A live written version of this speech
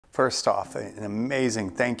First off, an amazing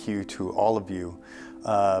thank you to all of you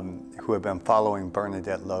who have been following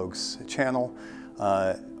Bernadette Logue's channel.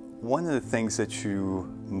 One of the things that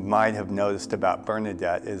you might have noticed about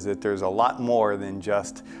Bernadette is that there's a lot more than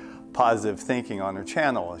just positive thinking on her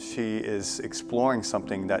channel. She is exploring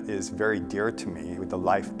something that is very dear to me with the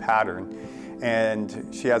life pattern.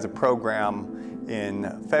 And she has a program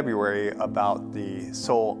in February about the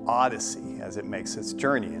soul odyssey as it makes its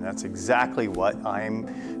journey. And that's exactly what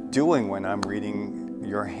I'm doing when I'm reading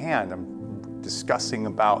your hand. I'm discussing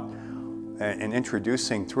about and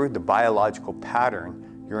introducing through the biological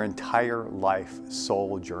pattern your entire life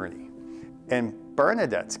soul journey. In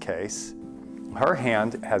Bernadette's case, her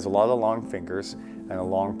hand has a lot of long fingers and a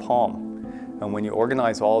long palm. And when you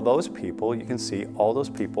organize all those people, you can see all those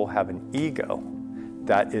people have an ego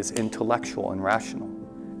that is intellectual and rational.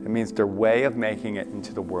 It means their way of making it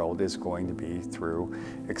into the world is going to be through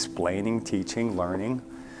explaining, teaching, learning,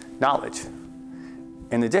 knowledge.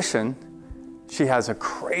 In addition, she has a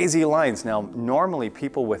crazy lines. Now, normally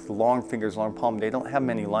people with long fingers, long palm, they don't have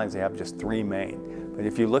many lines, they have just 3 main. But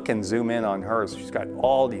if you look and zoom in on hers, she's got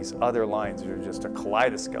all these other lines that are just a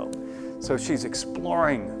kaleidoscope. So she's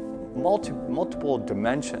exploring multiple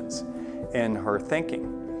dimensions in her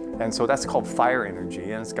thinking. And so that's called fire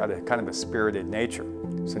energy, and it's got a kind of a spirited nature.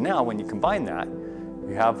 So now when you combine that,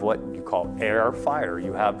 you have what you call air fire.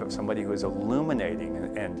 You have somebody who is illuminating,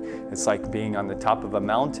 and it's like being on the top of a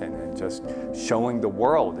mountain and just showing the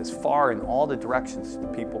world as far in all the directions to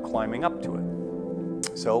people climbing up to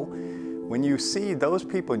it. So when you see those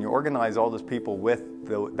people and you organize all those people with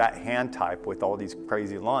that hand type with all these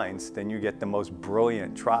crazy lines, then you get the most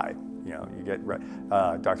brilliant tribe. You know, you get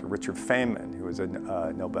Dr. Richard Feynman, who is a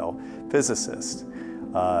Nobel physicist.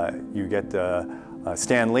 You get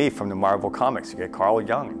Stan Lee from the Marvel Comics. You get Carl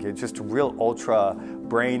Jung. You get just real ultra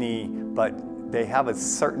brainy, but they have a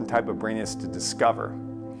certain type of braininess to discover.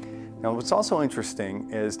 Now, what's also interesting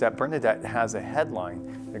is that Bernadette has a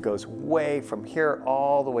headline that goes way from here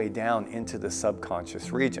all the way down into the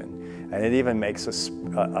subconscious region, and it even makes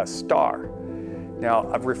a star.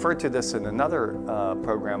 Now, I've referred to this in another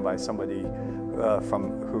program by somebody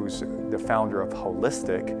who's the founder of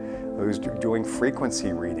Holistic, who's doing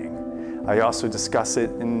frequency reading. I also discuss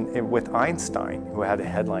it with Einstein, who had a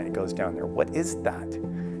headline that goes down there. What is that?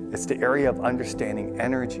 It's the area of understanding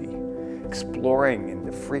energy, exploring in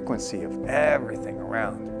the frequency of everything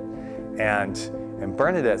around. And in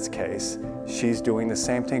Bernadette's case, she's doing the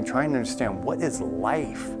same thing, trying to understand what is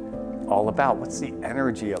life all about? What's the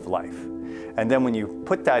energy of life? And then when you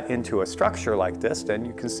put that into a structure like this, then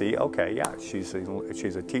you can see, okay, yeah, she's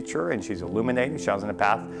a teacher and she's illuminating, she's on a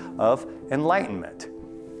path of enlightenment.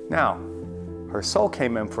 Now, her soul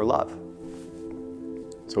came in for love.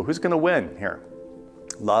 So who's going to win here?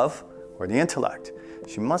 Love or the intellect?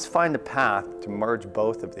 She must find a path to merge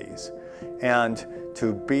both of these and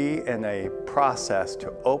to be in a process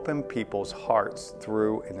to open people's hearts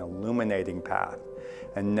through an illuminating path.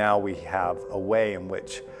 And now we have a way in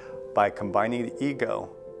which, by combining the ego,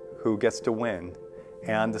 who gets to win,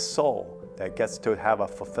 and the soul that gets to have a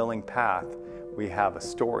fulfilling path, we have a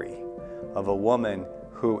story of a woman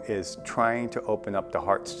who is trying to open up the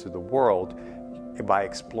hearts to the world by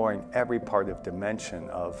exploring every part of dimension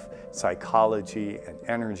of psychology and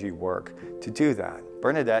energy work to do that.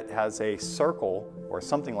 Bernadette has a circle or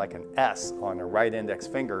something like an S on her right index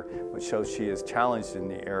finger, which shows she is challenged in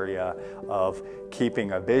the area of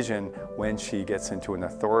keeping a vision when she gets into an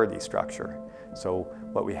authority structure. So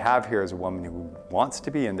what we have here is a woman who wants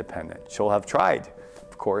to be independent. She'll have tried,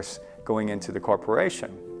 of course, going into the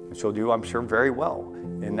corporation. And she'll do, I'm sure, very well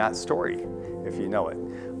in that story, if you know it.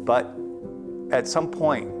 But at some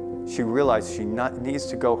point, she realized she needs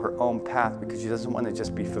to go her own path because she doesn't want to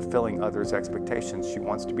just be fulfilling others' expectations. She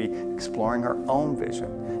wants to be exploring her own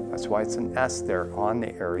vision. That's why it's an S there on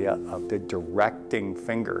the area of the directing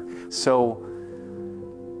finger. So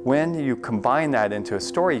when you combine that into a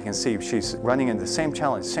story, you can see she's running into the same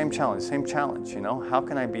challenge, you know? How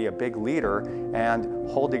can I be a big leader and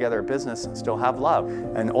hold together a business and still have love?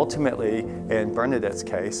 And ultimately, in Bernadette's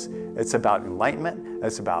case, it's about enlightenment,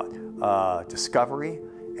 it's about discovery,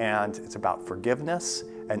 and it's about forgiveness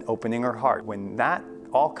and opening her heart. When that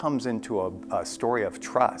all comes into a story of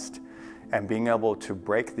trust and being able to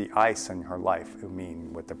break the ice in her life, I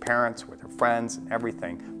mean, with the parents, with her friends, and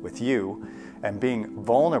everything, with you, and being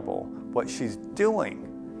vulnerable, what she's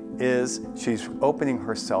doing is she's opening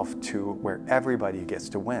herself to where everybody gets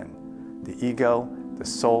to win. The ego, the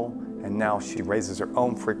soul, and now she raises her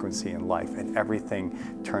own frequency in life, and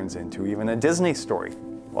everything turns into even a Disney story.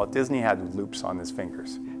 Walt Disney had loops on his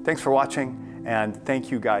fingers. Thanks for watching, And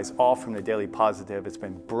thank you guys all from the Daily Positive. It's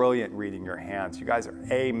been brilliant reading your hands. You guys are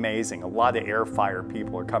amazing. A lot of air fire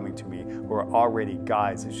people are coming to me who are already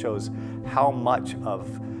guides. It shows how much of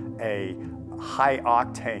a high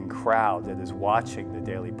octane crowd that is watching the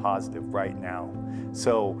Daily Positive right now.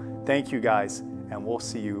 So thank you guys, and we'll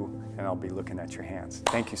see you, and I'll be looking at your hands.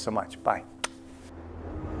 Thank you so much. Bye.